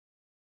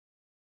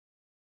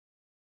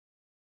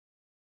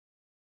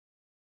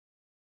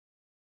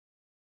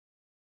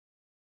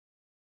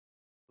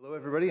Hello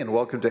everybody and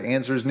welcome to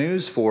Answers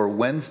News for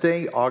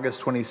Wednesday,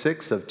 August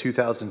 26th of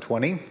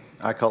 2020.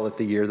 I call it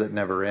the year that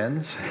never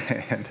ends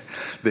and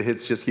the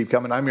hits just keep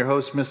coming. I'm your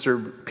host,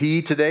 Mr.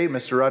 P today,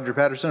 Mr. Roger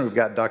Patterson. We've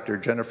got Dr.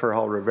 Jennifer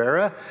Hall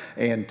Rivera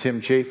and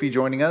Tim Chafee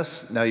joining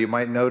us. Now you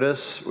might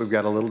notice we've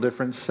got a little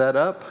different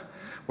setup.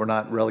 We're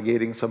not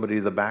relegating somebody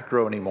to the back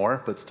row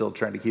anymore, but still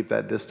trying to keep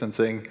that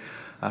distancing.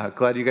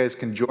 Glad you guys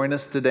can join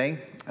us today.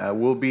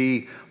 We'll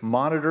be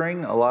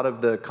monitoring a lot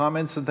of the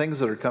comments and things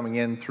that are coming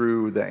in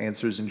through the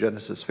Answers in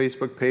Genesis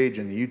Facebook page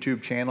and the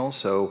YouTube channel,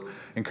 so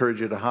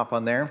encourage you to hop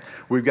on there.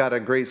 We've got a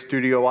great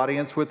studio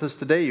audience with us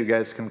today. You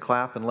guys can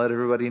clap and let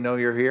everybody know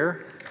you're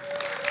here.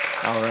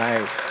 All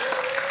right.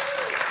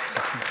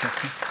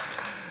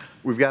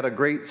 We've got a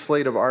great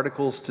slate of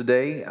articles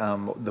today.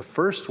 The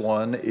first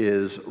one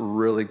is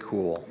really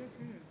cool.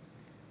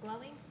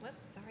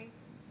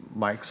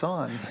 Mic's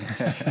on.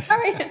 All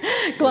right.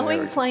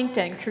 Glowing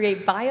plankton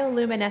create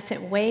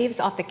bioluminescent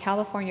waves off the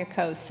California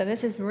coast. So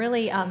this is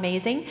really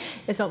amazing.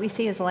 Is what we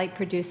see is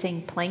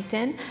light-producing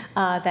plankton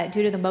that,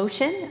 due to the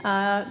motion,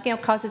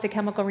 causes a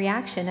chemical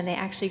reaction, and they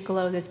actually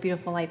glow this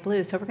beautiful light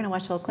blue. So we're going to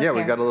watch a little clip. Yeah,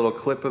 we've got a little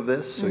clip of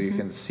this, so you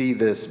can see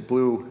this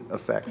blue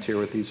effect here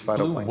with these phytoplankton.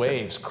 Blue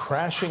waves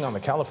crashing on the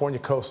California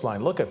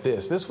coastline. Look at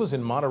this. This was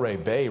in Monterey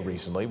Bay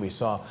recently. We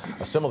saw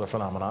a similar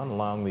phenomenon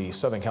along the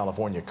Southern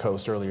California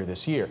coast earlier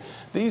this year.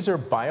 These are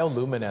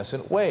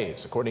bioluminescent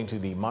waves. According to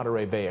the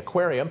Monterey Bay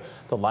Aquarium,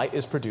 the light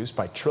is produced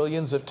by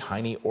trillions of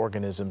tiny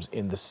organisms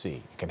in the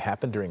sea. It can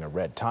happen during a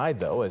red tide,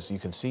 though. As you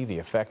can see, the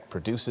effect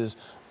produces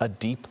a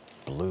deep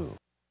blue.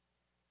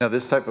 Now,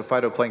 this type of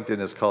phytoplankton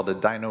is called a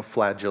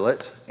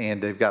dinoflagellate, and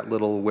they've got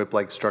little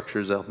whip-like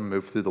structures that help them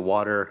move through the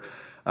water.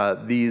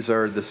 These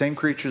are the same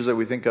creatures that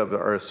we think of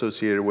are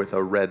associated with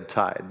a red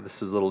tide.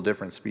 This is a little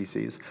different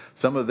species.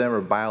 Some of them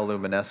are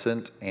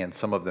bioluminescent and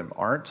some of them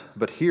aren't.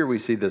 But here we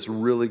see this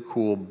really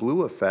cool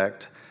blue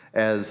effect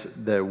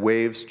as the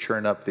waves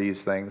churn up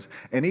these things.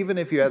 And even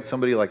if you had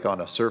somebody like on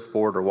a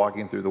surfboard or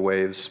walking through the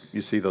waves,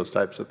 you see those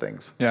types of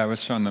things. Yeah, I was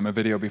showing them a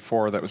video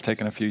before that was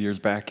taken a few years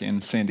back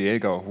in San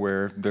Diego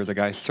where there's a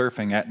guy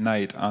surfing at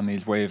night on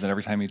these waves, and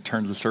every time he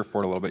turns the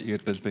surfboard a little bit, you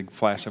get this big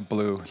flash of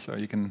blue. So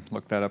you can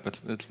look that up.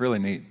 It's really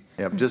neat.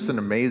 Yeah, just an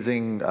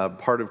amazing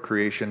part of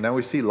creation. Now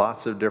we see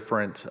lots of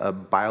different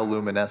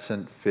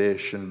bioluminescent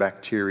fish and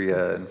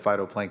bacteria and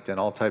phytoplankton,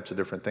 all types of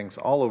different things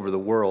all over the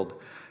world.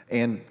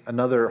 And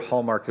another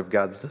hallmark of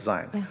God's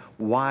design. Yeah.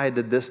 Why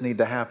did this need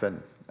to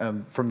happen?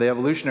 From the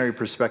evolutionary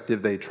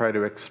perspective, they try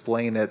to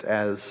explain it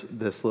as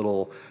this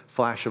little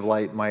flash of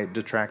light might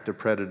detract a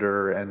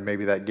predator and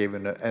maybe that gave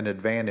an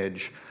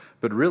advantage.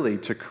 But really,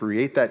 to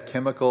create that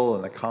chemical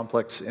and the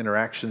complex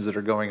interactions that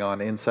are going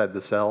on inside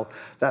the cell,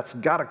 that's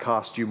got to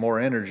cost you more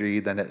energy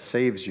than it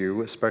saves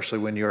you, especially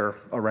when you're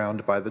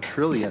around by the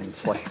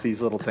trillions like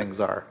these little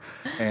things are.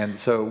 And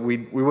so we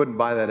wouldn't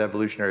buy that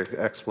evolutionary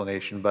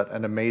explanation, but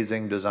an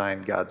amazing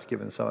design God's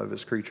given some of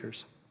his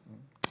creatures.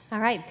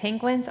 All right,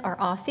 penguins are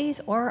Aussies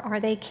or are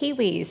they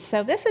Kiwis?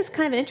 So this is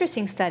kind of an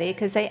interesting study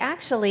because they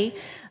actually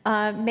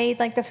made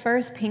like the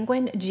first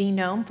penguin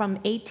genome from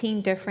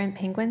 18 different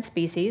penguin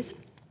species.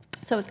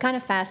 So it's kind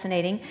of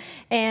fascinating.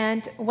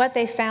 And what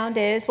they found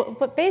is,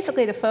 what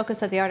basically the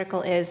focus of the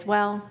article is,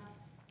 well,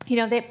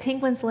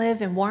 penguins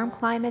live in warm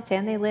climates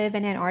and they live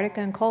in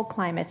Antarctica and cold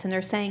climates. And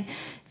they're saying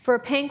for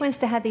penguins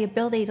to have the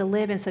ability to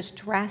live in such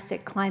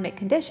drastic climate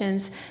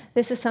conditions,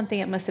 this is something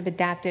that must have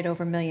adapted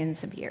over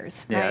millions of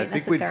years. Yeah, right? I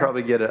think we'd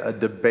probably get a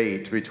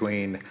debate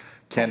between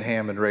Ken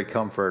Ham and Ray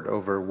Comfort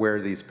over where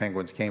these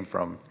penguins came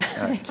from.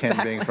 Ken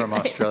being from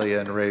Australia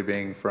and Ray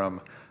being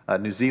from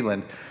New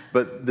Zealand.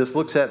 But this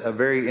looks at a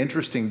very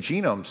interesting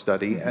genome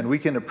study, and we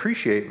can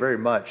appreciate very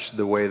much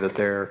the way that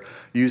they're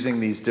using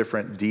these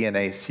different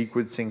DNA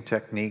sequencing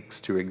techniques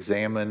to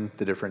examine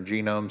the different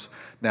genomes.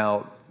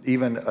 Now,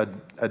 even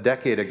a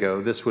decade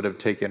ago, this would have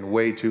taken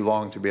way too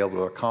long to be able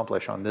to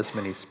accomplish on this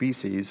many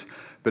species,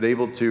 but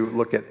able to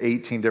look at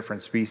 18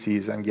 different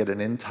species and get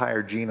an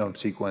entire genome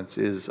sequence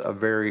is a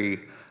very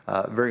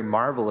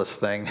marvelous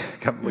thing,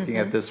 looking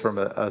at this from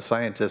a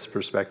scientist's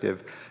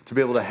perspective, to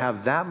be able to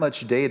have that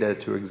much data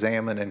to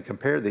examine and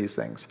compare these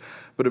things.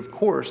 But of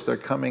course, they're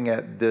coming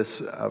at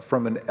this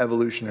from an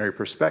evolutionary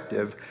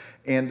perspective,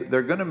 and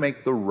they're going to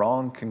make the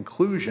wrong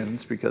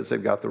conclusions because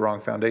they've got the wrong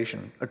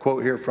foundation. A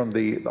quote here from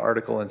the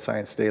article in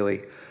Science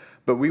Daily: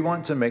 "But we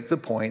want to make the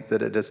point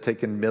that it has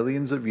taken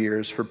millions of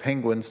years for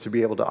penguins to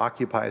be able to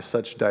occupy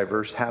such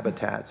diverse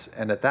habitats,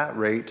 and at that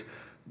rate,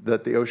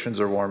 that the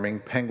oceans are warming,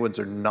 penguins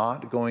are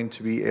not going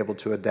to be able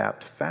to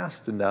adapt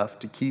fast enough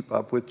to keep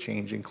up with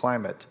changing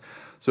climate."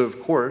 So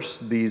of course,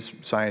 these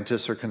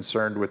scientists are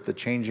concerned with the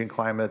changing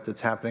climate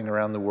that's happening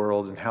around the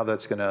world and how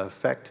that's going to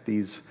affect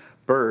these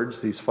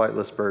birds, these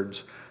flightless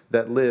birds,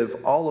 that live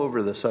all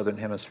over the southern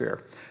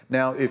hemisphere.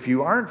 Now, if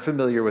you aren't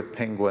familiar with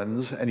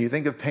penguins, and you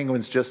think of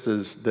penguins just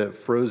as the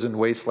frozen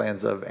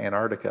wastelands of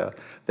Antarctica,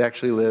 they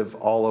actually live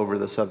all over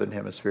the southern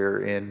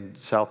hemisphere, in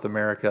South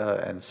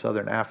America and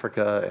southern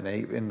Africa, and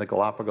in the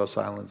Galapagos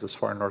Islands as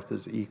far north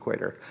as the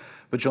equator.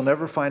 But you'll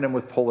never find them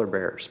with polar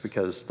bears,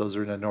 because those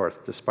are in the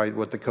north, despite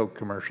what the Coke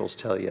commercials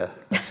tell you.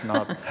 That's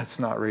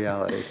not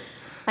reality.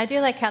 I do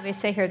like how they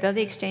say here, though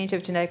the exchange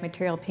of genetic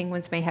material,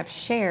 penguins may have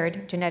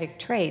shared genetic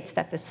traits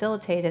that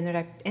facilitate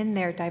in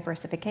their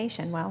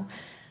diversification. Well,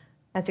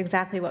 that's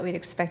exactly what we'd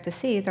expect to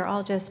see. They're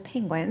all just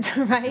penguins,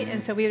 right?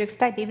 And so we would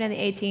expect, even in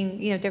the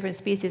 18 different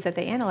species that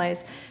they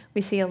analyze,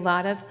 we see a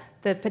lot of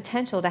the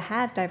potential to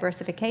have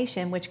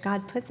diversification, which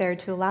God put there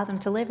to allow them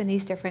to live in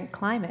these different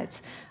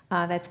climates.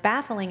 That's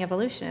baffling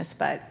evolutionists,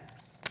 but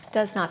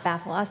does not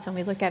baffle us when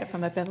we look at it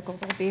from a biblical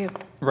view.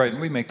 Right,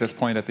 and we make this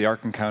point at the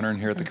Ark Encounter and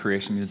here at the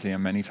Creation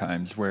Museum many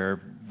times, where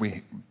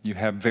you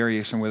have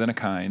variation within a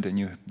kind,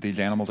 and these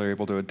animals are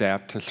able to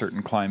adapt to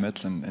certain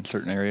climates and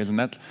certain areas. And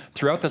that's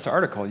throughout this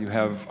article, you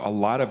have a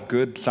lot of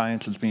good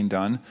science that's being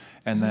done,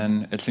 and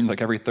then it seems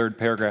like every third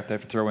paragraph they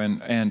have to throw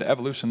in, and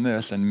evolution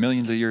this, and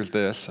millions of years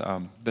this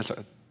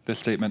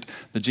statement: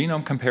 the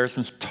genome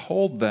comparisons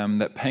told them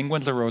that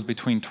penguins arose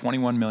between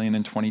 21 million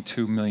and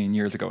 22 million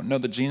years ago. No,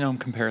 the genome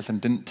comparison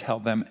didn't tell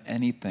them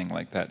anything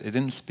like that. It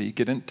didn't speak,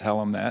 it didn't tell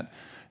them that.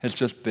 It's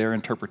just their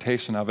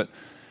interpretation of it.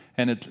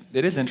 And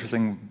it is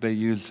interesting, they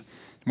use,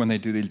 when they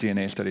do these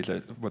DNA studies,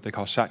 what they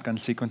call shotgun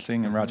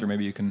sequencing, and Roger,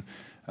 maybe you can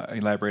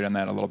elaborate on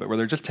that a little bit, where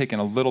they're just taking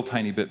a little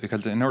tiny bit,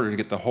 because in order to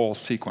get the whole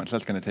sequence,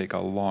 that's going to take a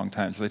long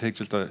time. So they take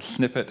just a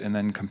snippet and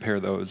then compare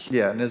those.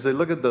 Yeah, and as they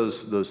look at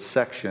those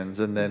sections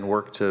and then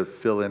work to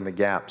fill in the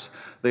gaps,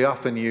 they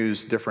often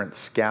use different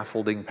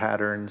scaffolding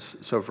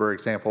patterns. So for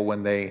example,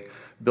 when they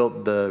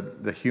built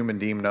the human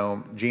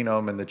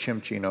genome and the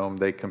chimp genome,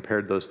 they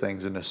compared those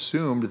things and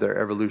assumed their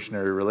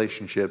evolutionary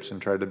relationships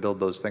and tried to build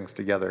those things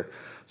together.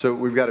 So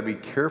we've got to be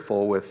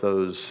careful with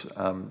those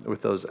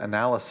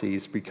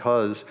analyses,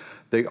 because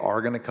they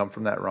are going to come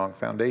from that wrong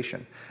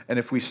foundation. And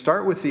if we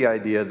start with the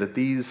idea that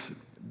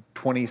these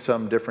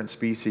 20-some different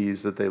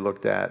species that they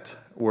looked at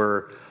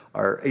or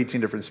 18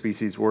 different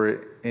species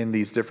were in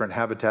these different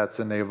habitats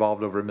and they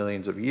evolved over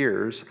millions of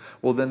years,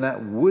 well, then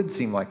that would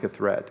seem like a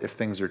threat. If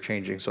things are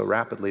changing so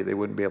rapidly, they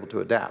wouldn't be able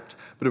to adapt.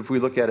 But if we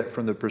look at it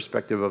from the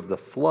perspective of the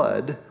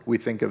flood, we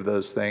think of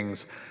those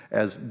things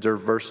as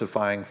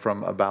diversifying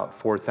from about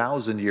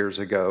 4,000 years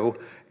ago,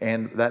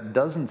 and that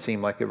doesn't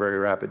seem like a very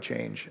rapid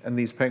change. And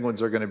these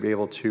penguins are going to be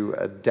able to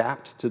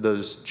adapt to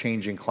those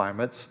changing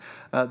climates.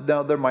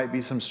 Now, there might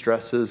be some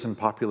stresses, and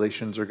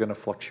populations are going to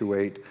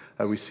fluctuate.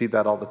 We see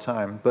that all the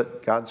time.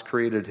 But God's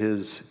created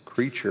his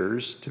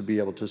creatures to be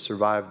able to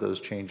survive those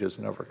changes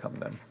and overcome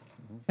them.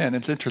 And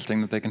it's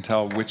interesting that they can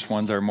tell which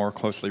ones are more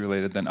closely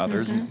related than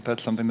others. And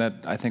that's something that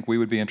I think we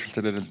would be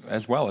interested in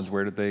as well, as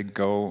where did they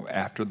go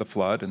after the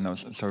flood? And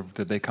so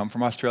did they come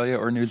from Australia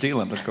or New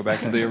Zealand? Let's go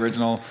back to the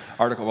original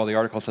article. Well, the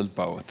article says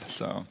both.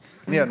 So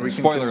yeah, and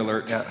spoiler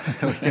alert. Yeah,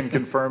 we can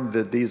confirm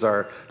that these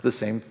are the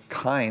same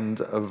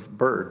kind of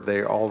bird.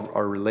 They all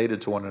are related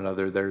to one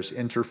another. There's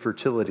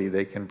interfertility.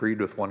 They can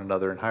breed with one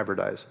another and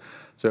hybridize.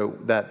 So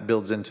that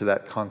builds into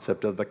that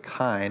concept of the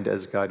kind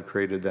as God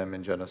created them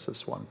in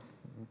Genesis 1.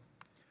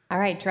 All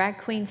right, Drag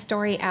Queen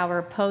Story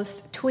Hour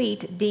post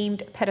tweet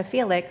deemed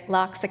pedophilic,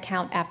 locks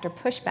account after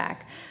pushback.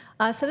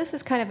 So this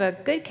is kind of a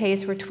good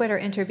case where Twitter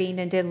intervened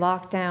and did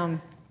lock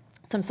down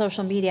some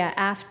social media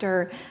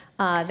after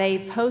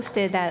they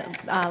posted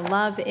that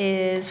love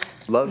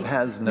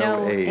has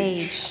no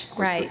age.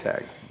 Right. The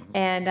tag.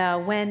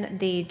 And when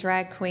the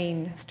Drag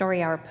Queen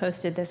Story Hour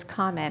posted this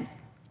comment,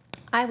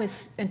 I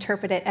was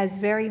interpreted as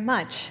very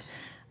much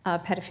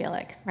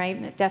pedophilic,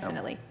 right?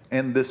 Definitely.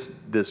 And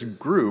this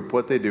group,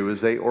 what they do is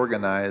they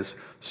organize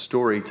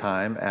story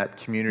time at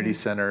community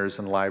centers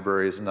and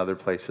libraries and other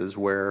places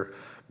where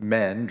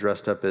men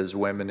dressed up as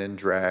women in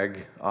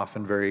drag,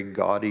 often very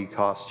gaudy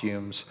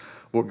costumes,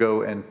 will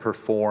go and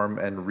perform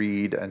and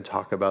read and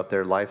talk about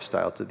their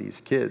lifestyle to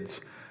these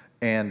kids.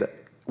 And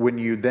when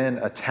you then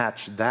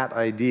attach that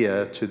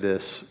idea to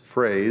this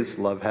phrase,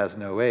 love has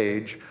no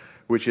age,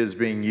 which is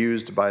being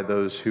used by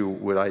those who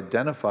would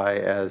identify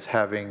as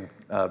having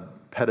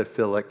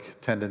pedophilic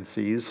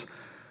tendencies,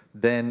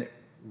 then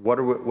what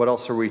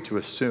else are we to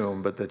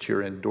assume but that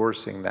you're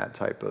endorsing that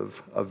type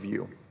of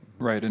view?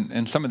 Right,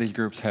 and some of these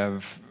groups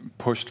have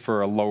pushed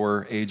for a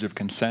lower age of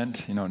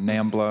consent. You know,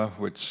 NAMBLA,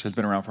 which has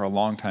been around for a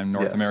long time,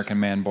 North American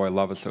Man-Boy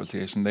Love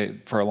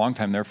Association, for a long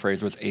time their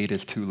phrase was 8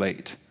 is too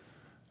late.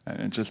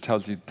 And it just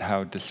tells you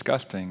how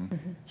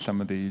disgusting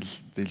some of these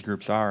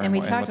groups are. And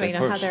we talked about,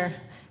 how they're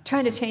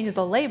trying to change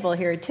the label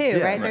here too,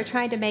 right? They're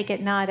trying to make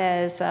it not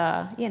as,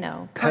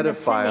 condescending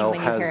pedophile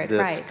when you hear it.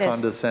 This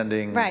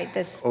condescending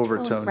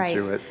overtone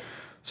to it.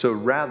 So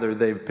rather,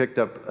 they've picked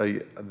up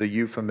the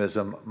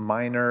euphemism,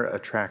 minor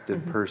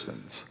attracted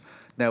persons.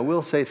 Now,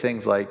 we'll say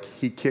things like,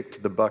 he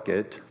kicked the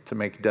bucket to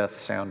make death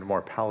sound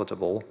more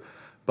palatable.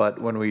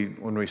 But when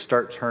we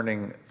start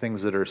turning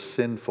things that are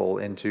sinful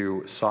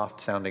into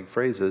soft-sounding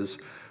phrases,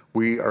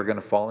 we are going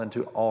to fall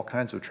into all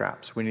kinds of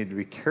traps. We need to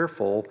be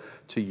careful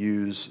to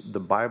use the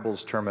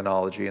Bible's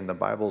terminology and the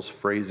Bible's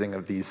phrasing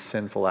of these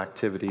sinful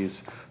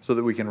activities so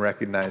that we can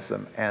recognize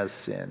them as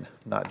sin,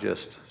 not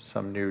just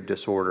some new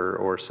disorder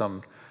or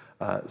some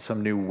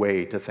new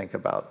way to think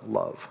about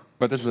love.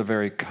 But this is a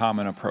very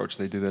common approach.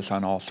 They do this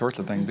on all sorts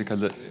of things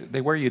because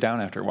they wear you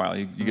down after a while.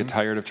 You get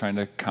tired of trying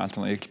to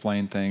constantly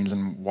explain things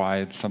and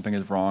why something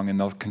is wrong, and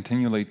they'll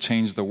continually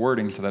change the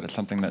wording so that it's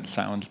something that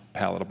sounds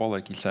palatable,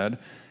 like you said.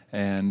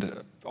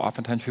 And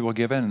oftentimes people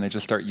give in and they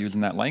just start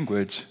using that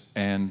language,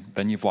 and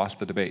then you've lost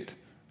the debate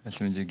as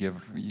soon as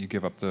you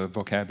give up the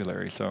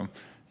vocabulary. So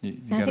you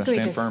got to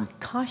stand firm.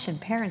 Caution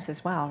parents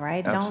as well,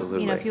 right?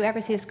 Absolutely. Don't, if you ever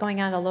see this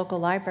going on at a local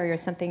library or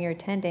something you're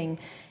attending,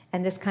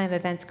 and this kind of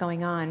event's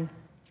going on,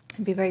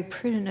 it'd be very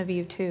prudent of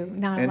you to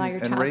not allow your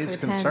child to attend. And raise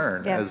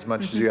concern as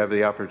much as you have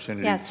the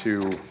opportunity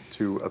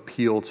to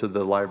appeal to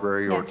the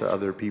library or to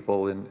other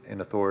people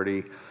in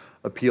authority,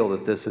 appeal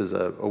that this is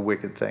a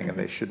wicked thing and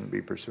they shouldn't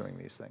be pursuing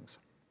these things.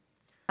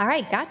 All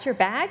right, got your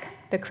bag?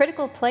 The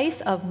critical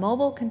place of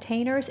mobile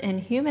containers in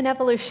human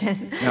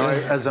evolution. Now,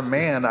 as a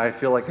man, I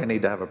feel like I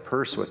need to have a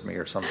purse with me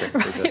or something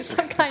for this.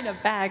 Some kind of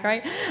bag,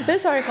 right?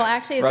 This article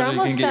actually,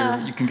 Roger,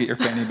 you can get your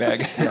fanny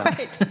bag.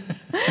 Right.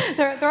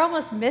 They're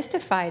almost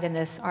mystified in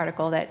this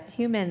article that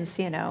humans,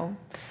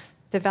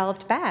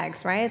 developed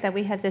bags, right? That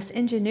we had this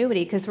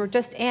ingenuity because we're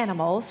just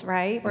animals,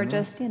 right? We're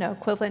just,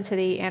 equivalent to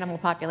the animal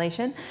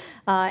population,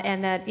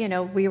 and that,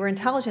 we were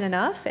intelligent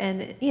enough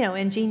and,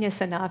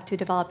 ingenious enough to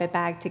develop a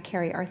bag to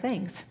carry our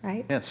things,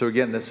 right? Yeah, so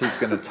again, this is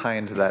going to tie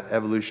into that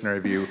evolutionary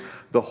view.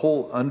 The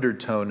whole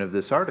undertone of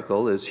this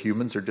article is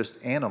humans are just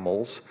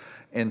animals.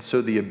 And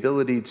so the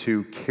ability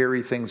to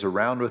carry things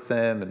around with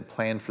them and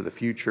plan for the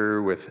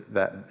future with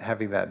that,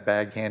 having that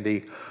bag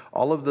handy,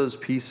 all of those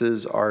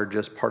pieces are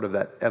just part of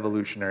that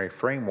evolutionary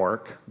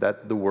framework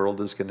that the world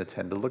is going to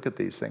tend to look at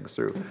these things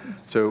through.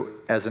 So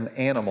as an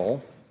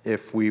animal,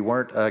 if we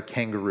weren't a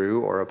kangaroo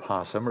or a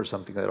possum or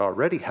something that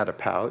already had a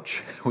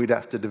pouch, we'd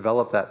have to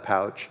develop that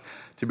pouch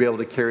to be able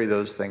to carry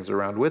those things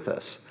around with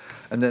us.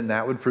 And then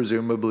that would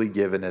presumably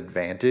give an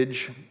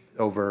advantage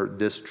over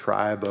this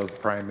tribe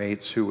of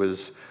primates who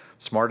was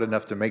smart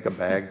enough to make a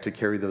bag to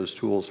carry those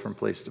tools from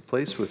place to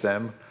place with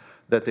them,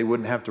 that they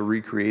wouldn't have to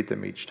recreate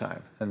them each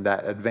time. And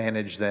that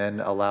advantage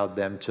then allowed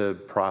them to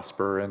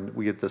prosper, and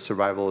we get the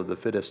survival of the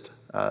fittest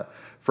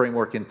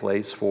framework in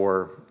place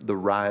for the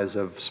rise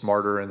of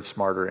smarter and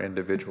smarter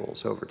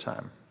individuals over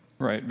time.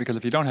 Right, because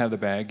if you don't have the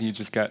bag, you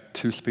just got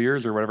 2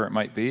 spears or whatever it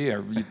might be,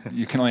 or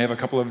you can only have a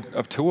couple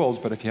of tools,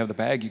 but if you have the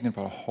bag, you can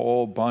put a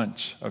whole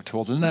bunch of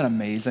tools. Isn't that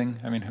amazing?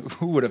 I mean,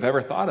 who would have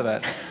ever thought of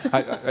that?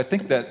 I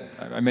think that,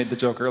 I made the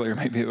joke earlier,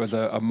 maybe it was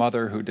a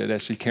mother who did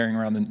it. She's carrying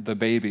around the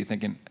baby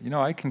thinking,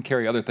 I can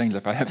carry other things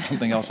if I have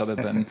something else other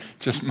than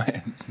just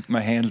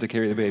my hands to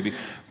carry the baby.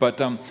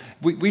 But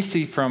we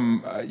see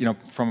from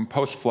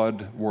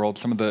post-flood world,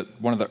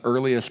 one of the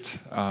earliest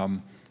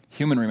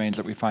human remains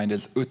that we find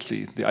is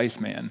Utsi, the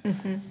Iceman,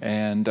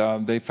 and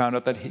they found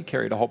out that he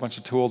carried a whole bunch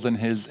of tools in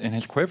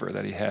his quiver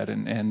that he had,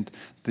 and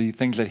the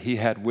things that he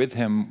had with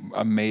him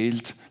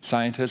amazed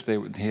scientists.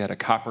 He had a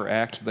copper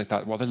axe. They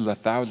thought, well, this is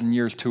 1,000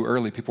 years too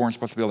early. People weren't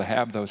supposed to be able to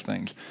have those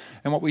things.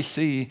 And what we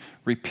see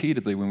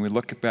repeatedly when we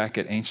look back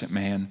at ancient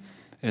man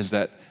is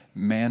that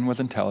man was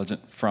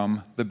intelligent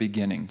from the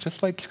beginning,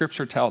 just like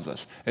Scripture tells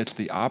us. It's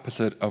the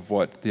opposite of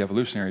what the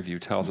evolutionary view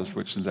tells us,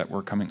 which is that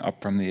we're coming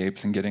up from the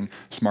apes and getting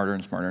smarter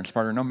and smarter and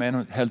smarter. No,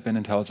 man has been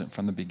intelligent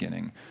from the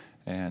beginning.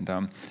 And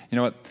you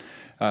know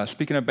what?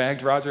 Speaking of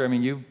bags, Roger, I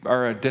mean, you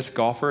are a disc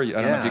golfer. I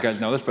don't know if you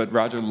guys know this, but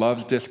Roger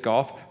loves disc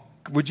golf.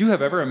 Would you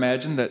have ever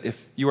imagined that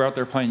if you were out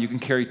there playing, you can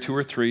carry 2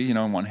 or 3, in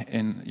your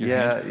hands?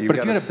 Yeah, but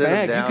if you had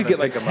a bag, you could get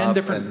like 10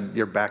 different. And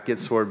your back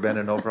gets sore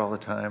bending over all the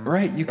time.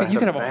 Right, you could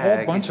have a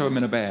whole bunch of them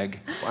in a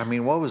bag. I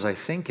mean, what was I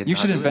thinking? You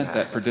should invent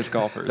that for disc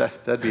golfers.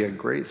 That'd be a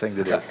great thing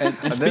to do.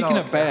 And speaking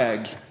of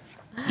bags,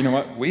 you know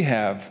what? We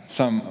have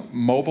some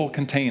mobile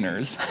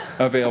containers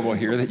available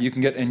here that you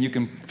can get, and you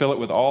can fill it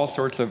with all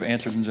sorts of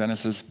Answers in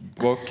Genesis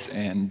books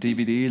and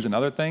DVDs and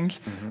other things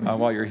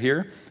while you're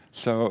here.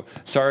 So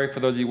sorry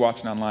for those of you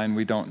watching online,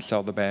 we don't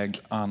sell the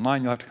bags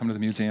online. You'll have to come to the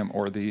museum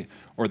or the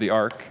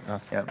ARC,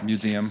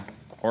 museum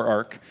or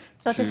ARC.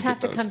 They'll just have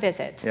to come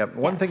visit. Yeah.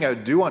 One thing I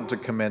do want to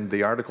commend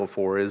the article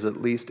for is,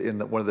 at least in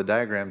one of the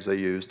diagrams they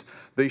used,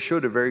 they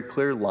showed a very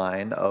clear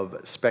line of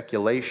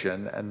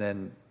speculation and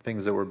then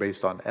things that were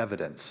based on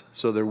evidence.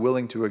 So they're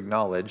willing to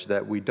acknowledge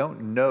that we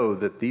don't know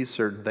that these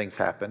certain things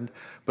happened,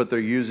 but they're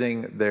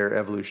using their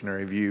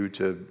evolutionary view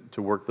to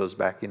work those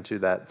back into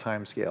that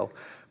time scale.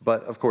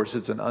 But of course,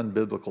 it's an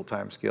unbiblical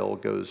time scale.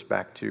 It goes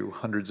back to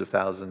hundreds of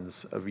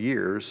thousands of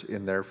years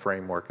in their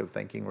framework of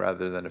thinking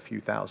rather than a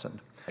few thousand.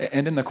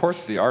 And in the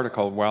course of the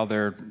article, while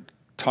they're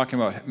talking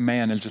about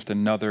man as just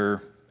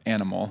another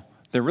animal,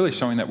 they're really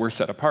showing that we're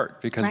set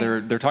apart, because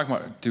they're talking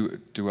about,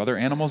 do other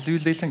animals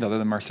use these things other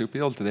than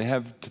marsupials? Do they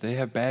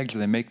have bags? Do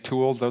they make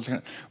tools?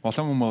 Well,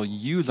 some of them will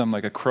use them,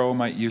 like a crow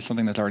might use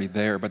something that's already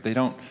there, but they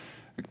don't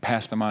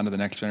pass them on to the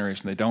next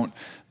generation.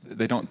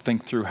 They don't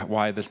think through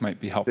why this might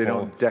be helpful. They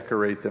don't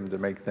decorate them to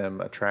make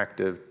them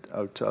attractive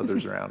to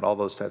others around, all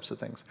those types of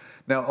things.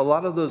 Now, a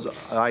lot of those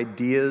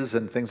ideas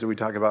and things that we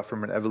talk about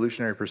from an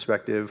evolutionary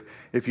perspective,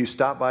 if you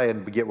stop by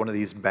and get one of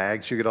these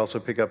bags, you could also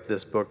pick up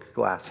this book,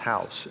 Glass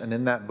House. And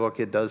in that book,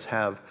 it does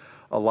have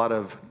a lot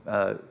of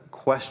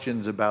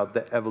questions about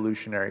the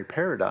evolutionary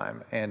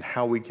paradigm and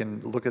how we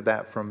can look at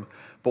that from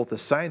both a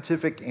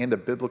scientific and a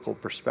biblical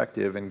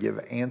perspective and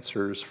give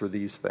answers for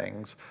these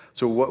things.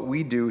 So what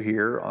we do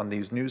here on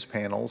these news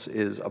panels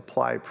is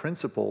apply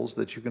principles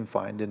that you can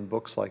find in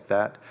books like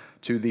that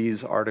to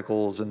these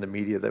articles in the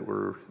media that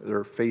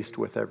they're faced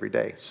with every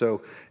day.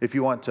 So if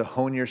you want to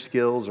hone your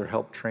skills or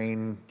help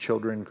train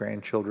children,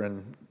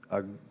 grandchildren,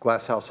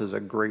 Glass House is a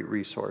great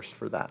resource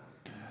for that.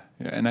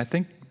 Yeah, and I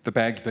think the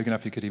bag's big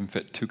enough you could even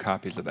fit 2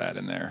 copies of that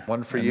in there.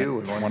 One for you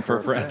and one for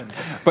a friend.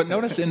 But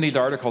notice in these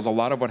articles, a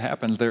lot of what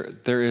happens,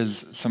 there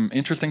is some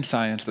interesting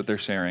science that they're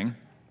sharing,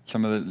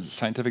 some of the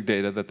scientific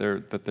data that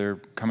they're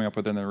coming up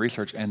with in their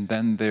research, and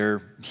then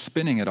they're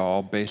spinning it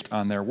all based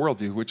on their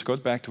worldview, which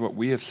goes back to what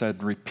we have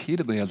said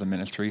repeatedly as a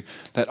ministry,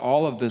 that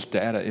all of this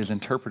data is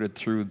interpreted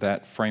through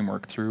that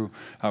framework, through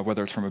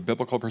whether it's from a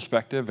biblical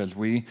perspective, as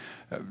we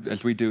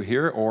do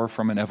here, or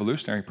from an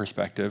evolutionary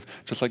perspective,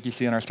 just like you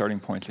see in our starting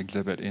points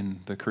exhibit in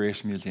the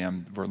Creation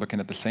Museum. We're looking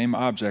at the same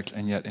objects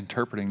and yet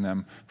interpreting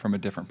them from a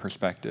different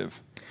perspective.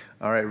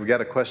 All right, we've got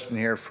a question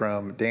here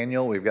from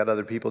Daniel. We've got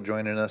other people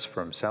joining us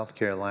from South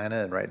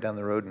Carolina and right down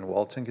the road in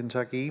Walton,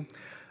 Kentucky.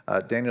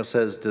 Daniel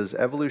says, does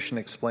evolution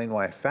explain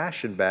why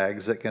fashion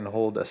bags that can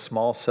hold a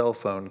small cell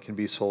phone can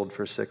be sold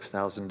for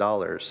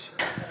 $6,000?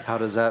 How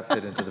does that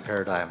fit into the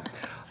paradigm?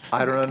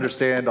 I don't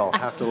understand. I'll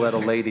have to let a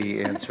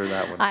lady answer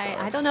that one.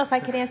 I don't know if I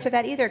could answer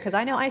that either, because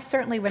I know I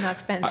certainly would not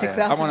spend $6,000.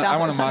 I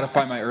want to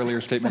modify my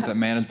earlier statement that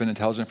man has been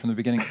intelligent from the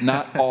beginning.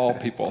 Not all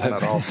people have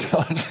been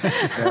intelligent.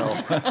 No,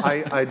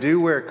 I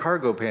do wear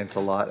cargo pants a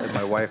lot, and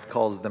my wife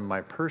calls them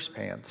my purse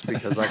pants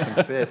because I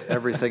can fit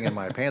everything in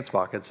my pants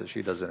pockets that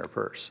she does in her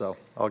purse. So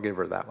I'll give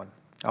her that one.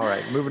 All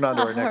right, moving on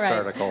to our next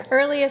article.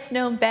 Earliest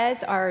known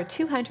beds are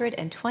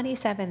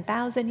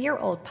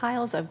 227,000-year-old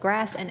piles of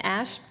grass and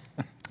ash.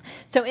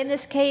 So in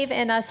this cave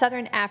in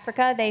southern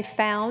Africa, they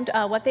found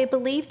what they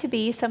believe to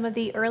be some of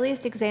the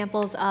earliest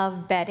examples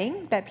of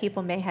bedding that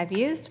people may have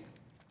used.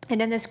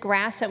 And in this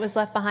grass that was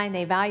left behind,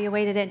 they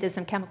evaluated it, did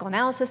some chemical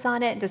analysis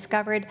on it, and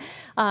discovered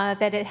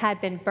that it had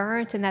been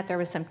burnt and that there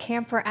was some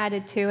camphor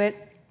added to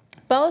it,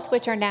 both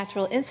which are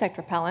natural insect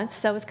repellents.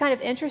 So it's kind of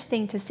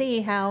interesting to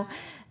see how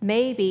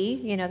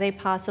maybe, they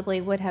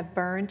possibly would have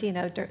burned,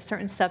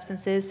 certain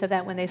substances so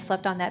that when they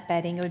slept on that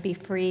bedding, it would be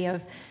free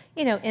of,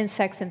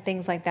 insects and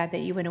things like that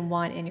you wouldn't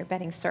want in your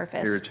bedding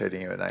surface.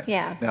 Irritating you at night.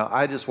 Yeah. Now,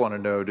 I just want to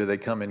know, do they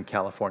come in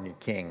California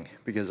King?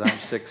 Because I'm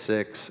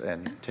 6'6"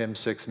 and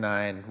Tim's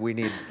 6'9". We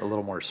need a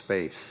little more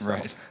space. So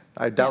Right.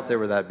 I doubt they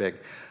were that big.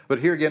 But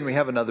here again, we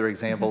have another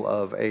example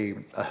of a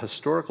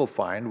historical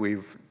find.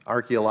 We've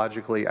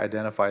archaeologically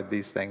identified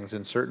these things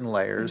in certain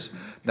layers.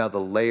 Now,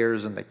 the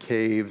layers and the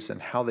caves and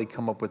how they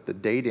come up with the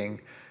dating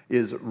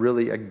is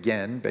really,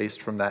 again,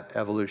 based from that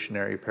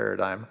evolutionary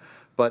paradigm.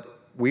 But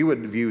we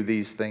would view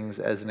these things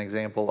as an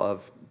example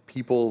of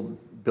people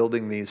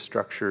building these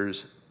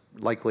structures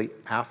likely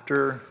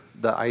after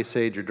the Ice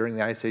Age or during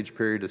the Ice Age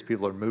period as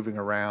people are moving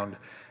around,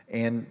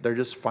 and they're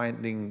just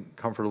finding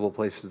comfortable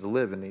places to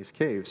live in these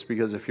caves.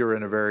 Because if you're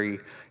in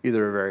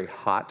either a very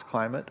hot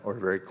climate or a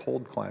very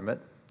cold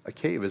climate, a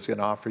cave is going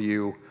to offer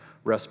you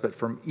respite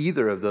from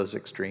either of those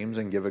extremes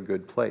and give a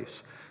good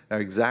place. Now,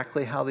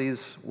 exactly how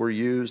these were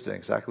used and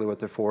exactly what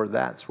they're for,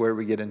 that's where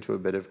we get into a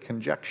bit of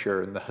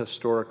conjecture in the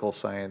historical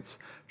science,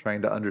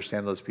 trying to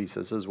understand those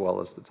pieces as well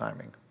as the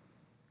timing.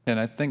 And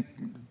I think,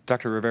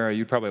 Dr. Rivera,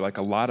 you'd probably like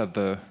a lot of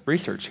the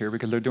research here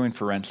because they're doing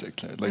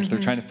forensics. At least they're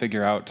trying to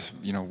figure out,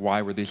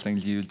 why were these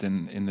things used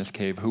in this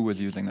cave, who was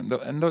using them.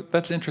 And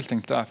that's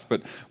interesting stuff.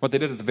 But what they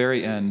did at the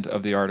very end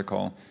of the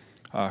article,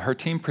 her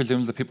team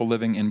presumes the people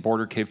living in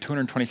Border Cave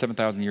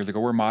 227,000 years ago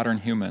were modern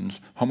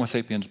humans, Homo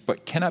sapiens,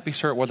 but cannot be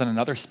sure it wasn't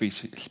another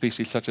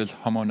species such as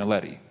Homo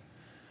naledi.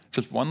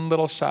 Just one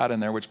little shot in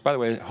there, which, by the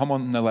way, Homo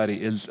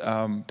naledi is,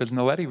 does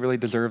naledi really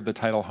deserve the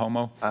title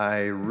Homo?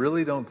 I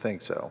really don't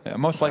think so. Yeah,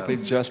 most likely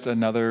just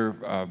another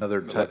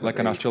type like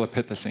of an ape.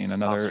 Australopithecine,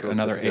 another ape,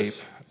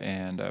 Australopithecus.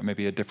 and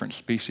maybe a different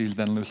species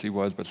than Lucy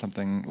was, but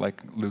something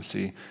like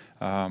Lucy,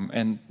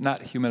 and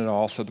not human at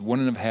all. So they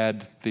wouldn't have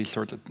had these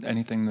sorts of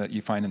anything that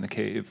you find in the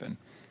cave. And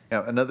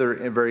now, another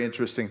very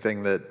interesting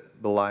thing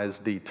that belies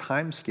the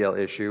time scale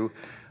issue.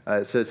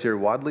 It says here,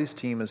 Wadley's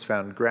team has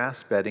found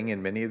grass bedding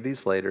in many of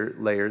these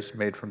layers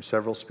made from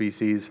several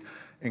species,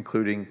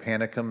 including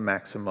Panicum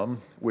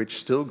maximum, which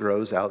still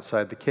grows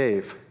outside the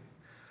cave.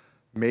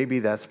 Maybe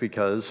that's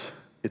because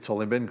it's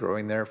only been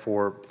growing there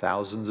for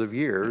thousands of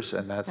years,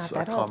 and that's Not a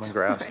that old. common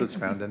grass that's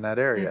found in that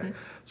area.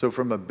 So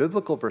from a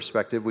biblical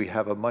perspective, we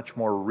have a much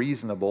more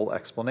reasonable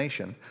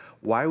explanation.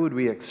 Why would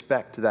we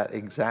expect that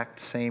exact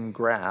same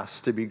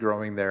grass to be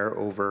growing there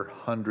over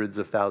hundreds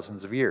of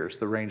thousands of years?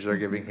 The range they're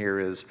giving here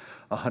is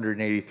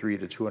 183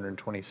 to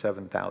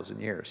 227,000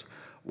 years.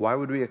 Why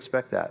would we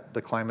expect that?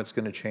 The climate's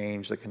going to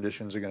change, the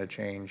conditions are going to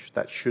change.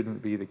 That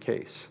shouldn't be the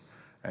case.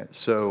 Right?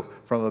 So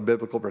from a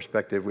biblical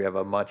perspective, we have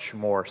a much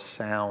more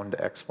sound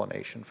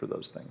explanation for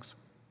those things.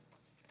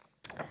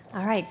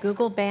 All right,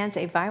 Google bans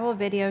a viral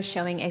video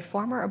showing a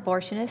former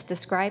abortionist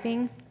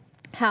describing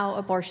how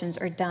abortions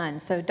are done.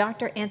 So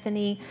Dr.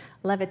 Anthony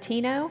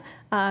Levatino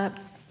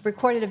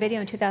recorded a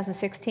video in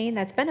 2016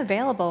 that's been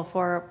available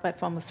for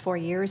almost 4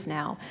 years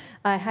now.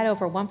 It had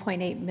over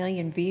 1.8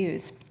 million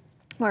views,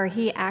 where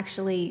he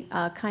actually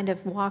kind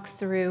of walks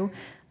through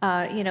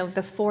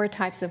the 4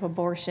 types of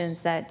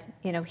abortions that,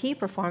 he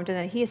performed and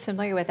that he is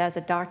familiar with as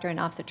a doctor and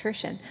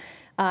obstetrician.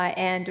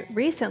 And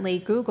recently,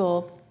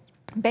 Google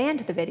banned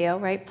the video,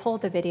 right,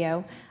 pulled the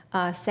video,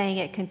 saying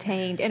it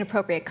contained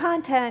inappropriate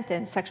content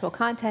and sexual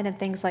content and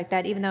things like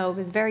that, even though it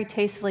was very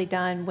tastefully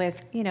done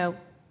with,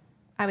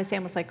 I would say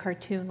almost like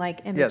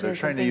cartoon-like images. Yeah, they're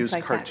trying and to things use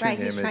like cartoon that, right?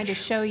 He's trying to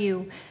image. show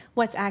you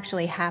what's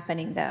actually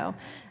happening, though.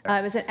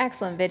 It was an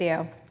excellent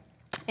video.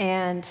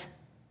 And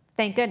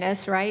thank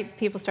goodness, right?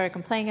 People started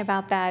complaining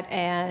about that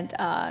and,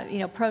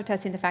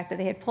 protesting the fact that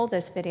they had pulled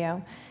this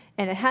video.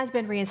 And it has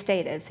been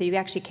reinstated, so you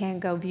actually can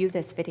go view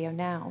this video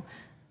now.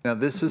 Now,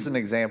 this is an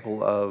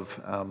example of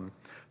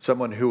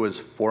someone who was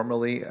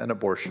formerly an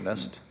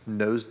abortionist,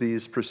 knows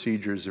these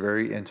procedures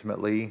very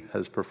intimately,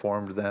 has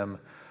performed them,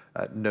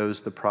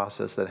 knows the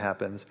process that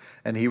happens,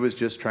 and he was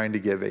just trying to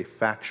give a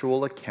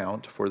factual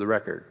account for the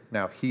record.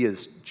 Now, he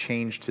has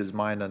changed his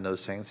mind on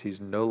those things.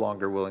 He's no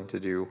longer willing to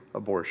do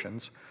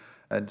abortions.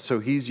 And so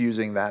he's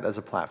using that as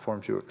a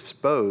platform to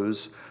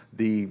expose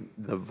the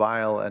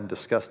vile and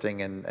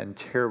disgusting and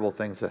terrible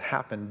things that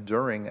happen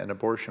during an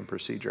abortion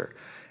procedure.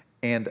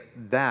 And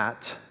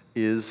that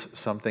is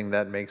something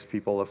that makes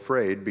people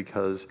afraid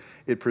because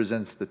it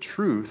presents the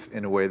truth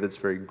in a way that's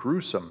very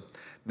gruesome.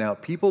 Now,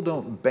 people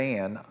don't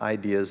ban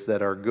ideas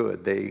that are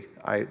good. They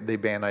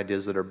ban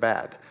ideas that are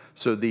bad.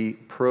 So the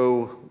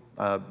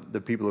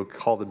people who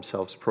call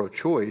themselves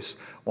pro-choice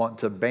want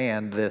to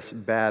ban this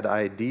bad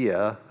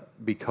idea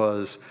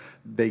because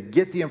they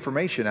get the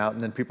information out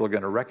and then people are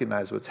going to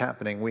recognize what's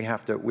happening. We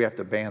have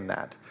to ban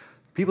that.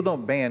 People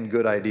don't ban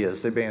good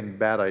ideas, they ban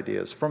bad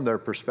ideas from their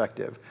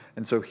perspective.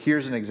 And so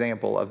here's an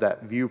example of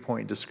that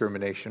viewpoint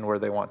discrimination where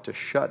they want to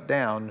shut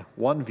down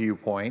one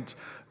viewpoint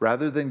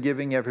rather than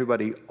giving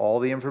everybody all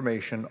the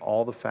information,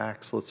 all the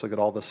facts. Let's look at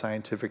all the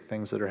scientific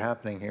things that are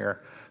happening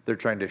here. They're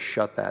trying to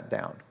shut that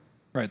down.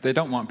 Right. They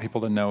don't want people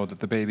to know that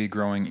the baby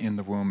growing in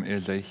the womb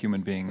is a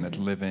human being that's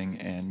living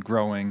and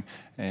growing,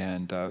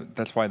 and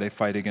that's why they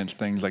fight against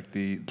things like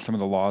some of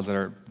the laws that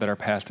are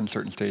passed in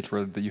certain states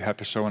where you have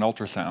to show an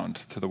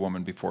ultrasound to the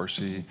woman before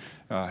she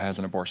has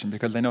an abortion,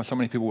 because they know so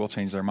many people will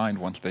change their mind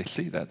once they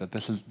see that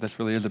this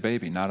really is a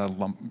baby, not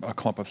a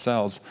clump of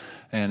cells.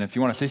 And if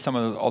you want to see some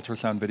of those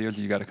ultrasound videos,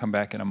 you got to come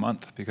back in a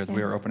month because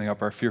we are opening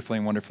up our Fearfully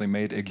and Wonderfully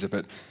Made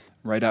exhibit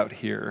right out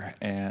here,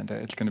 and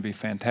it's going to be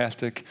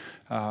fantastic.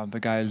 The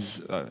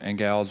guys and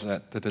gals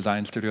at the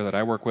design studio that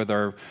I work with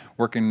are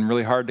working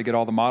really hard to get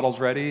all the models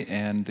ready,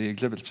 and the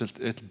exhibit's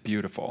it's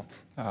beautiful.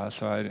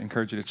 So I'd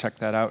encourage you to check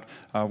that out.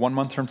 1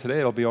 month from today,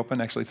 it'll be open.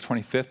 Actually, the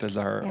 25th is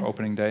our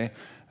opening day,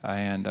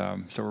 and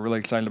so we're really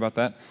excited about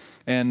that.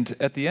 And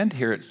at the end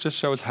here, it just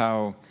shows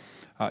how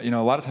a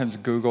lot of times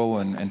Google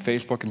and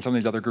Facebook and some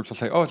of these other groups will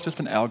say, oh, it's just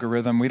an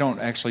algorithm. We don't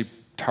actually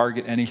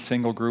target any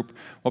single group.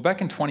 Well,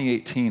 back in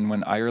 2018,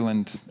 when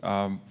Ireland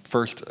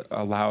first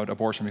allowed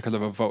abortion because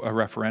of a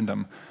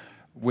referendum,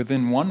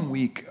 within 1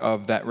 week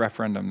of that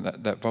referendum,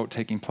 that vote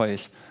taking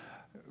place,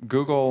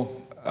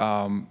 Google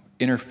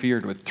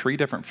interfered with 3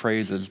 different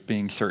phrases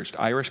being searched: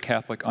 Irish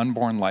Catholic,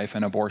 unborn life,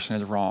 and abortion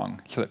is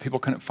wrong, so that people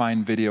couldn't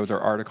find videos or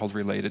articles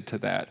related to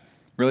that.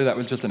 Really, that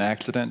was just an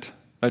accident.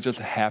 That just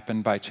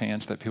happened by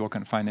chance that people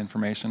couldn't find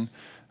information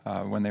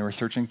when they were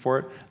searching for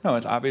it. No,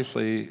 it's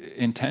obviously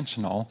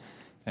intentional.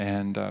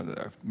 And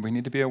we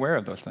need to be aware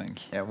of those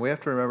things. And we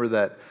have to remember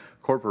that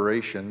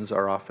corporations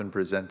are often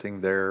presenting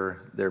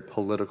their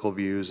political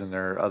views and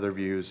their other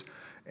views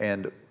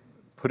and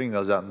putting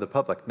those out in the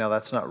public. Now,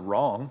 that's not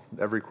wrong.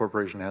 Every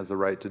corporation has the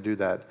right to do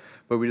that.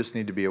 But we just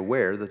need to be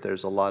aware that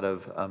there's a lot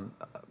of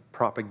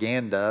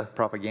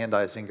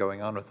propagandizing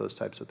going on with those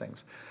types of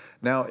things.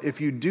 Now, if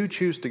you do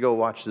choose to go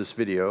watch this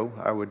video,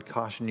 I would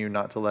caution you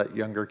not to let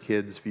younger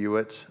kids view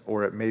it,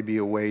 or it may be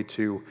a way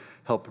to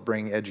help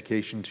bring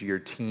education to your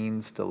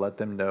teens to let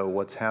them know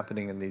what's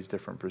happening in these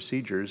different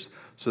procedures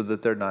so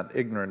that they're not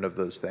ignorant of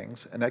those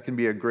things. And that can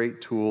be a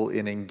great tool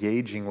in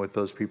engaging with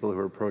those people who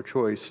are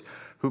pro-choice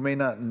who may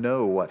not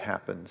know what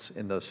happens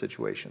in those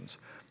situations.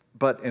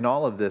 But in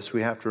all of this,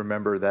 we have to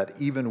remember that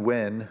even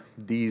when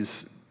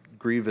these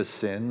grievous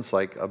sins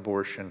like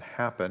abortion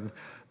happen,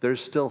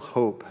 there's still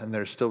hope and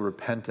there's still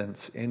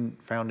repentance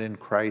found in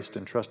Christ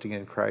and trusting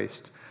in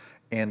Christ.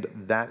 and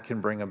that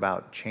can bring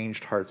about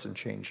changed hearts and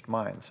changed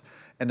minds.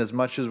 And as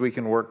much as we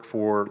can work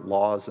for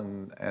laws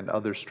and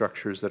other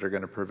structures that are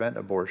going to prevent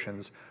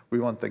abortions, we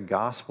want the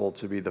gospel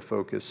to be the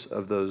focus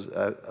of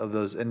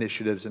those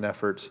initiatives and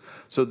efforts,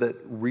 so that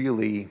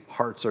really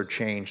hearts are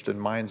changed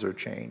and minds are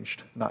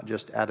changed, not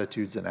just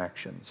attitudes and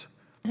actions.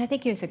 And I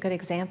think he was a good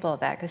example of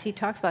that, because he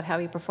talks about how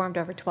he performed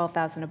over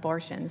 12,000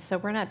 abortions. So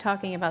we're not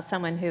talking about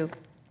someone who,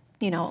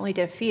 only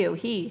did a few.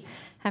 He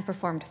had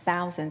performed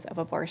thousands of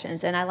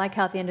abortions. And I like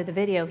how at the end of the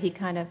video, he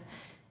kind of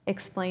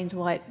explains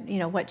what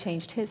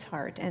changed his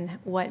heart and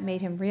what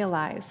made him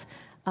realize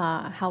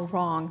how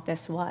wrong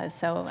this was.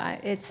 So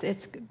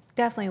it's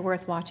definitely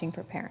worth watching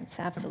for parents,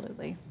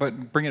 absolutely.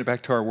 But bringing it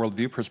back to our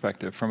worldview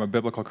perspective, from a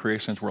biblical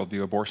creationist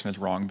worldview, abortion is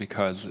wrong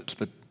because it's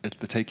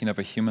the taking of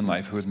a human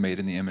life who is made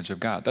in the image of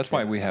God. That's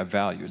why we have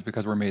values,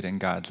 because we're made in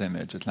God's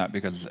image. It's not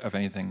because of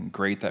anything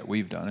great that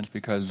we've done. It's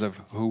because of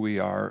who we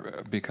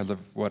are, because of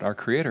what our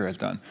Creator has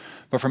done.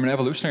 But from an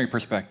evolutionary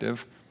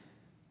perspective,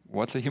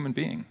 what's a human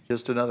being?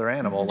 Just another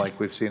animal, like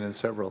we've seen in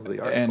several of the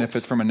articles. And if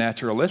it's from a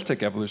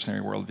naturalistic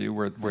evolutionary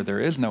worldview where there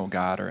is no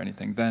God or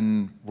anything,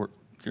 then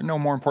you're no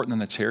more important than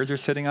the chairs you're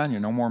sitting on. You're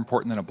no more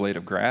important than a blade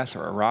of grass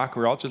or a rock.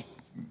 We're all just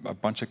a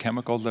bunch of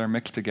chemicals that are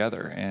mixed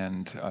together.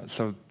 And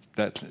so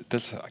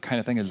this kind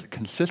of thing is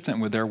consistent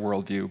with their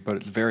worldview, but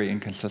it's very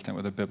inconsistent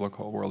with a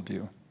biblical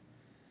worldview.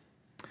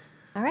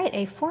 All right,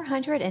 a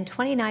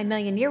 429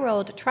 million year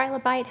old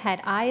trilobite had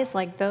eyes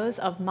like those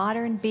of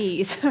modern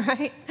bees,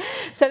 right?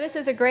 So this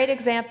is a great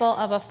example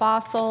of a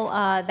fossil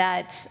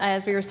that,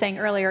 as we were saying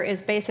earlier,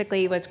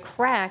 was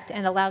cracked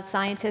and allowed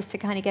scientists to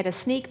kind of get a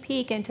sneak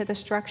peek into the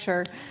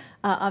structure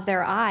of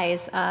their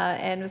eyes.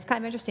 And it was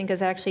kind of interesting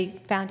because I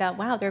actually found out,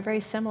 wow, they're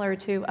very similar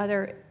to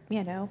other,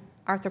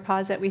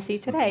 arthropods that we see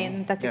today,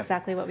 and that's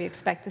exactly what we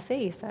expect to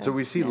see. So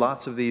we see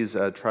lots of these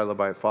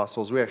trilobite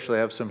fossils. We actually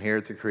have some here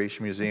at the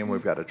Creation Museum.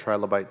 We've got a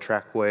trilobite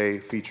trackway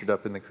featured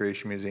up in the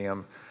Creation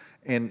Museum,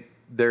 and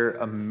their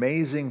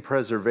amazing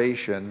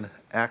preservation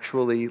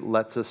actually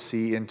lets us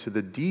see into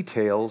the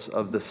details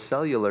of the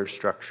cellular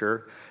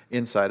structure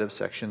inside of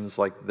sections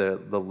like the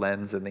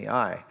lens and the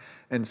eye.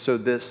 And so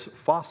this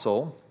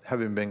fossil,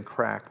 having been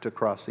cracked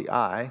across the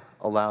eye,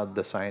 allowed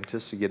the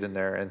scientists to get in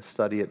there and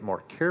study it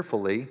more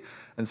carefully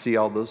and see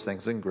all those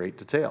things in great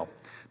detail.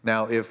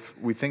 Now, if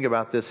we think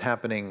about this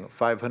happening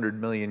 500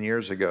 million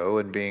years ago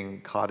and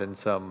being caught in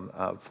some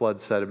flood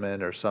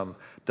sediment or some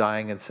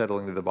dying and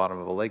settling to the bottom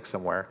of a lake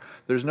somewhere,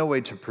 there's no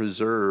way to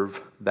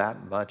preserve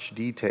that much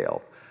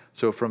detail.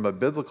 So from a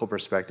biblical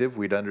perspective,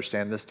 we'd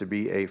understand this to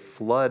be a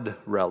flood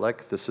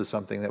relic. This is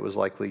something that was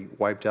likely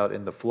wiped out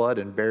in the flood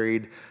and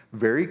buried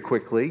very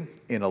quickly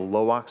in a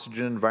low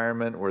oxygen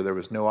environment where there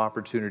was no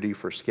opportunity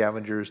for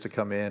scavengers to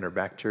come in or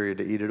bacteria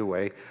to eat it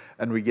away.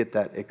 And we get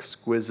that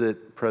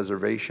exquisite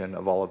preservation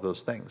of all of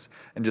those things.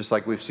 And just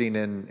like we've seen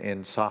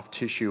in soft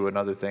tissue and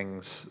other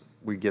things,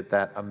 we get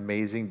that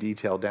amazing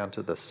detail down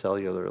to the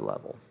cellular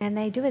level. And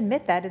they do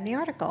admit that in the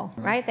article,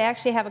 right? They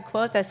actually have a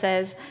quote that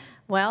says,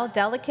 well,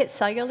 delicate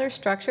cellular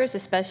structures,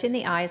 especially in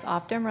the eyes,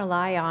 often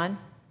rely on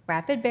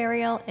rapid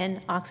burial in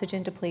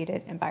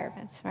oxygen-depleted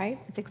environments, right?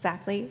 It's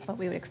exactly what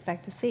we would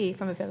expect to see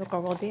from a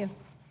biblical worldview.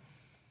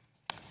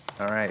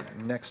 All right,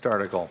 next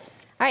article.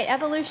 All right,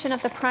 evolution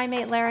of the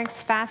primate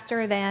larynx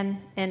faster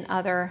than in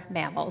other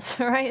mammals,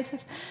 right?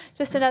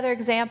 Just another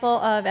example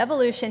of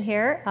evolution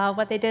here.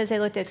 What they did is they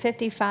looked at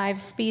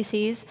 55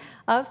 species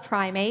of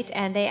primate,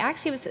 and they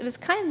actually, it was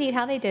kind of neat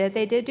how they did it.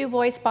 They did do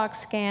voice box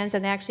scans,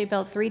 and they actually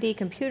built 3D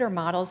computer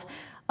models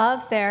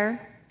of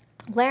their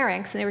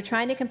larynx, and they were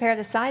trying to compare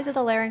the size of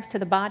the larynx to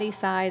the body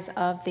size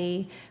of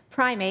the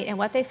primate, and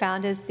what they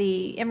found is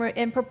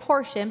in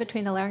proportion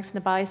between the larynx and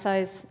the body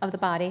size of the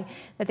body,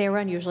 that they were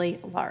unusually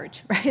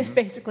large, right? That's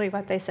basically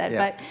what they said.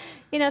 Yeah. But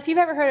if you've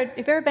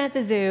ever been at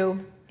the zoo,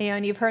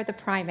 and you've heard the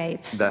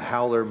primates, The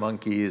howler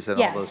monkeys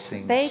and all those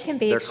things. They can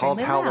be They're called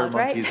extremely howler loud,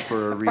 right? monkeys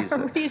for a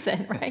reason. For a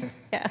reason, right?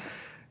 Yeah.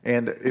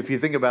 And if you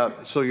think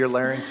about, so your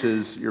larynx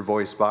is your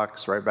voice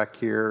box right back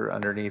here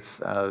underneath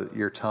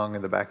your tongue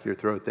in the back of your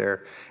throat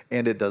there.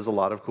 And it does a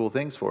lot of cool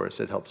things for us.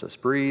 It helps us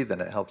breathe,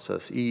 and it helps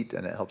us eat,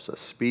 and it helps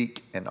us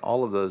speak. And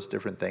all of those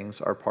different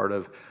things are part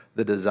of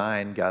the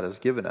design God has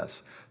given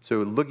us. So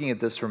looking at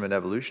this from an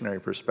evolutionary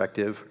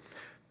perspective,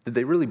 did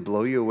they really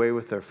blow you away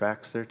with their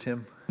facts there,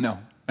 Tim? No.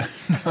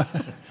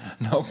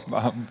 No,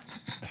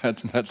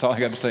 that's all I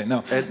got to say.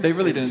 No, they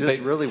really didn't. It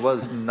just really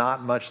was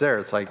not much there.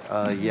 It's like,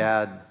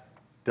 yeah,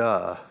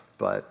 duh,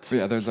 but...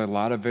 Yeah, there's a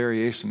lot of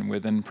variation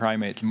within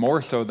primates,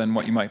 more so than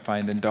what you might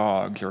find in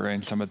dogs or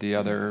in some of the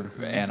other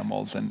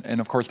animals. And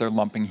of course, they're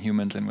lumping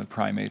humans in with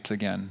primates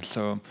again.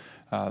 So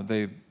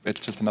it's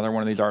just another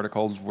one of these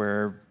articles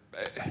where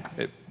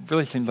it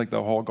really seems like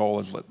the whole goal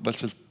is let's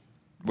just,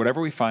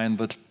 whatever we find,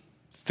 let's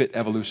fit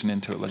evolution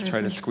into it. Let's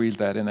try to squeeze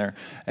that in there.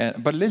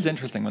 But it is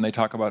interesting when they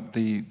talk about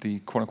the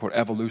quote-unquote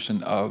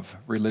evolution of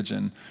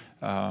religion,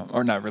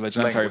 or not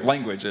religion, I'm sorry,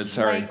 languages.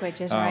 Sorry.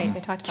 Languages, right. They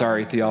talked about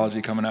sorry, that.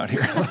 theology coming out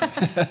here.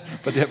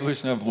 But the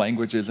evolution of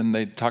languages, and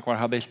they talk about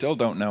how they still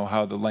don't know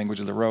how the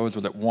languages arose.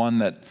 Was it one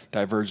that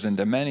diverged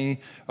into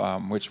many,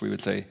 which we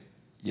would say,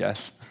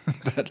 yes.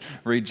 But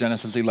read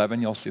Genesis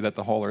 11, you'll see that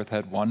the whole earth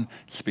had one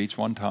speech,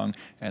 one tongue,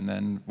 and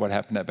then what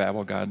happened at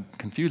Babel, God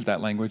confused that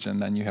language, and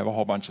then you have a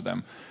whole bunch of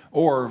them.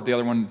 Or the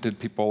other one, did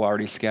people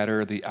already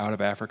scatter the out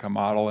of Africa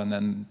model, and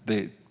then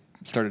they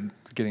started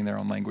getting their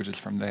own languages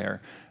from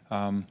there?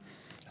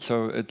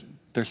 So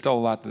there's still a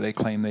lot that they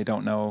claim they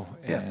don't know.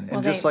 And,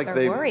 and just like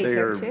they're worried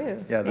here, are,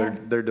 too.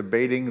 they're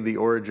debating the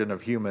origin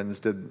of humans.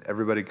 Did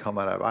everybody come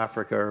out of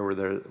Africa,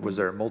 or was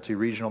there a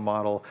multi-regional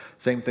model?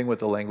 Same thing with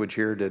the language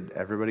here. Did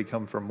everybody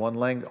come from one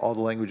language? All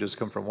the languages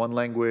come from one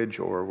language,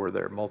 or were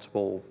there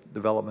multiple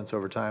developments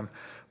over time?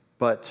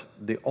 But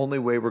the only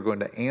way we're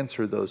going to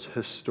answer those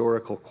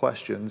historical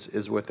questions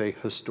is with a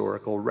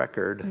historical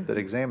record that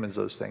examines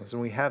those things.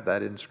 And we have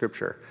that in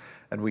Scripture.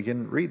 And we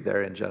can read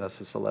there in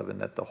Genesis 11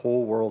 that the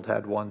whole world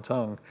had one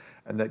tongue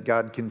and that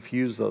God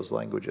confused those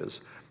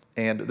languages.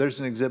 And there's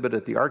an exhibit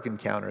at the Ark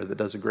Encounter that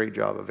does a great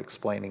job of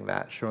explaining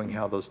that, showing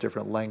how those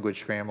different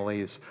language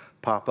families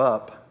pop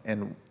up.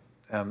 And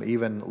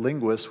even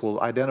linguists will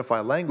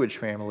identify language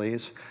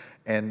families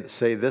and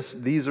say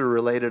these are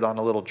related on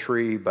a little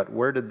tree, but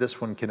where did this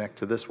one connect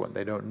to this one?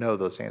 They don't know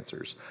those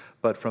answers.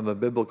 But from the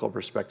biblical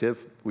perspective,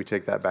 we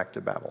take that back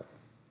to Babel.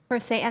 For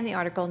say in the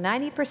article,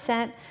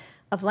 90%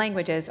 of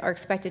languages are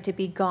expected to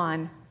be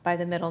gone by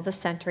the middle of the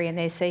century, and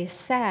they say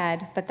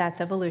sad, but that's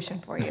evolution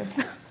for you.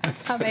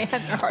 That's how they end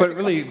their article. But it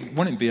really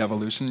wouldn't be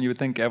evolution. You would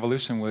think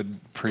evolution would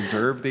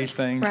preserve these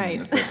things.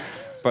 Right.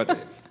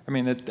 But I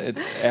mean,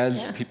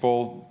 as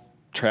people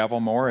travel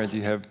more, as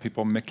you have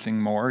people mixing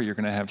more, you're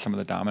going to have some of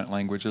the dominant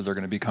languages are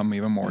going to become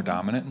even more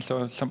dominant, and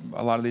so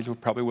a lot of these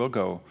probably will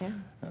go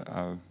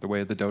the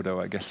way of the dodo,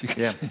 I guess you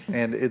could say.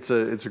 And it's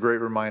a great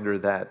reminder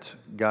that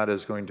God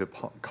is going to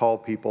call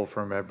people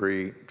from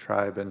every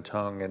tribe and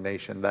tongue and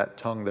nation. That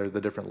tongue, they're the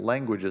different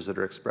languages that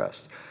are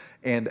expressed.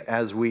 And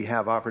as we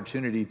have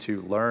opportunity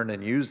to learn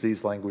and use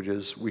these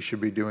languages, we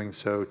should be doing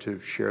so to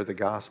share the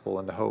gospel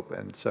and the hope.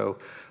 And so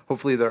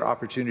hopefully there are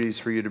opportunities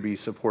for you to be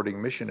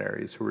supporting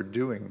missionaries who are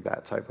doing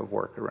that type of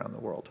work around the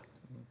world.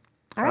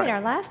 All right,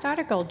 our last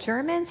article,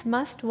 Germans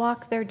must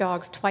walk their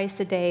dogs twice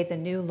a day, the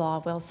new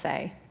law will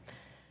say.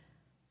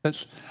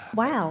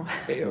 Wow.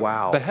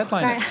 Wow. The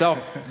headline itself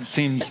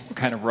seems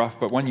kind of rough,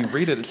 but when you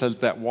read it, it says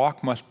that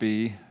walk must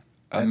be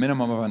a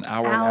minimum of an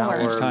hour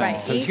each time.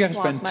 Right. So you got to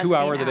spend 2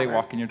 hours a day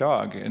walking your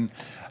dog. And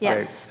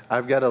yes.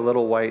 I've got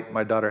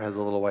my daughter has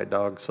a little white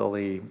dog,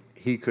 Sully.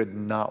 He could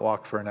not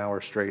walk for an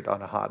hour straight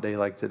on a hot day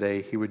like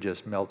today. He would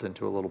just melt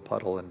into a little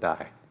puddle and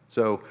die.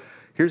 So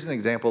here's an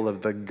example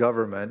of the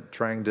government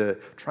trying to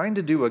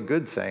do a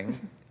good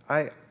thing.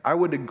 I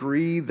would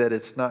agree that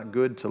it's not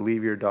good to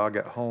leave your dog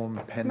at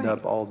home, penned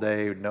up all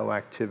day, no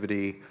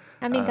activity.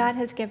 I mean, God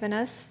has given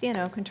us,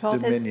 control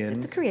of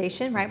the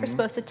creation, right? We're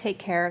supposed to take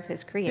care of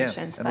his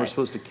creations. And we're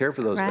supposed to care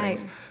for those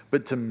things.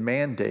 But to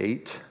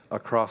mandate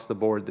across the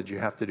board that you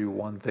have to do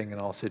one thing in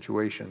all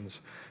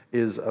situations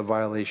is a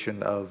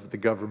violation of the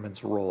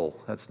government's role.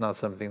 That's not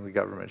something the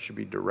government should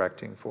be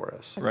directing for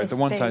us. Right, the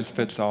one size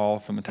fits all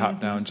from the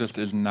top down just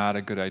is not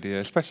a good idea,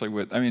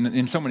 especially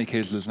in so many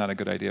cases it's not a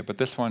good idea. But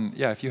this one,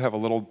 if you have a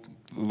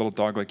little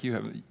dog like you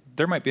have,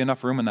 there might be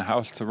enough room in the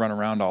house to run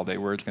around all day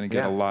where it's going to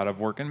get a lot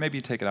of work, and maybe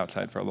you take it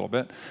outside for a little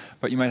bit.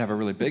 But you might have a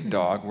really big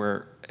dog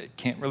where it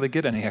can't really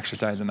get any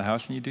exercise in the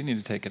house, and you do need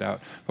to take it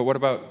out. But what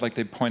about, like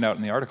they point out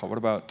in the article, what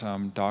about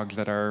dogs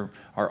that are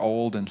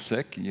old and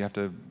sick? You have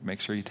to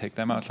make sure you take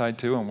them outside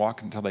too and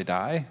walk until they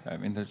die. I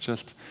mean,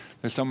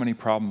 there's so many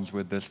problems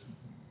with this.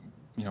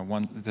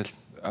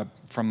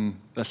 From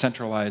a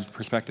centralized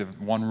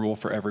perspective, one rule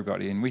for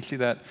everybody, and we see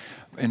that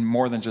in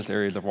more than just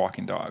areas of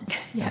walking dogs.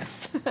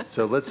 Yes.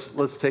 So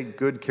let's take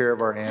good care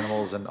of our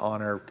animals and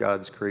honor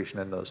God's creation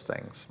in those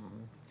things.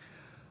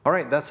 All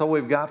right, that's all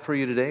we've got for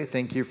you today.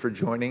 Thank you for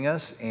joining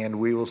us, and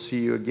we will see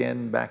you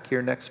again back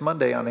here next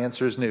Monday on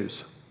Answers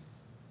News.